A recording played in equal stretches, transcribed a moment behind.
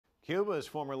Cuba's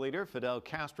former leader, Fidel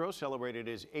Castro, celebrated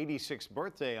his 86th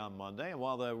birthday on Monday. And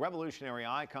while the revolutionary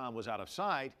icon was out of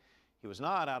sight, he was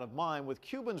not out of mind, with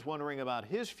Cubans wondering about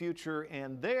his future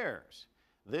and theirs.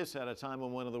 This at a time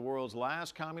when one of the world's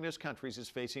last communist countries is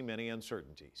facing many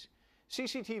uncertainties.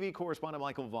 CCTV correspondent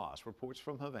Michael Voss reports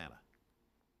from Havana.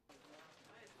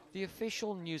 The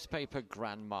official newspaper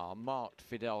Granma marked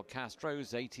Fidel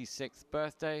Castro's 86th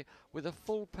birthday with a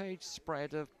full-page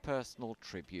spread of personal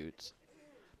tributes.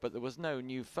 But there was no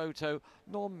new photo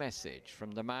nor message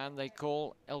from the man they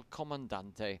call El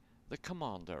Comandante, the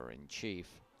commander-in-chief.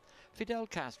 Fidel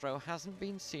Castro hasn't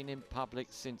been seen in public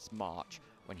since March,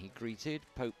 when he greeted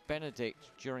Pope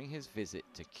Benedict during his visit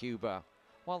to Cuba.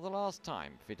 While the last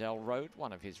time Fidel wrote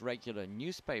one of his regular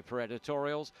newspaper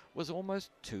editorials was almost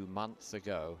 2 months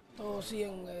ago.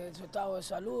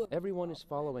 Everyone is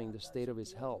following the state of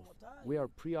his health. We are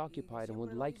preoccupied and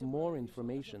would like more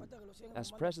information.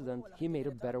 As president, he made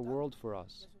a better world for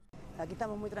us.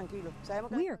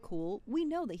 We are cool. We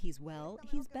know that he's well.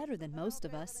 He's better than most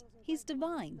of us. He's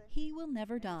divine. He will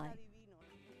never die.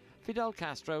 Fidel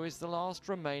Castro is the last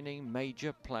remaining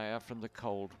major player from the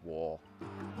Cold War.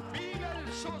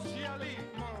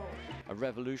 A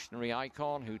revolutionary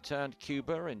icon who turned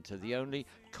Cuba into the only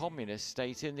communist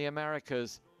state in the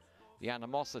Americas. The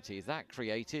animosity that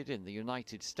created in the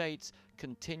United States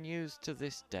continues to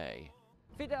this day.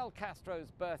 Fidel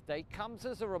Castro's birthday comes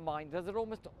as a reminder that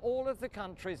almost all of the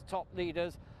country's top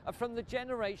leaders are from the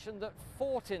generation that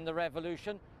fought in the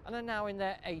revolution and are now in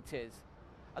their 80s.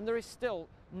 And there is still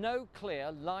no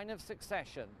clear line of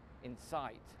succession in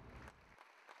sight.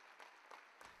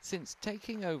 Since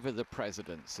taking over the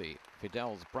presidency,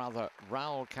 Fidel's brother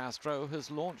Raul Castro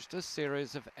has launched a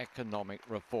series of economic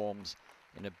reforms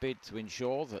in a bid to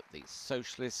ensure that the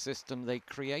socialist system they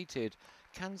created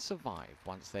can survive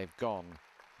once they've gone.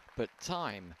 But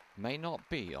time may not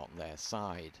be on their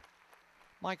side.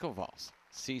 Michael Voss,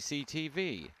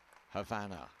 CCTV,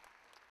 Havana.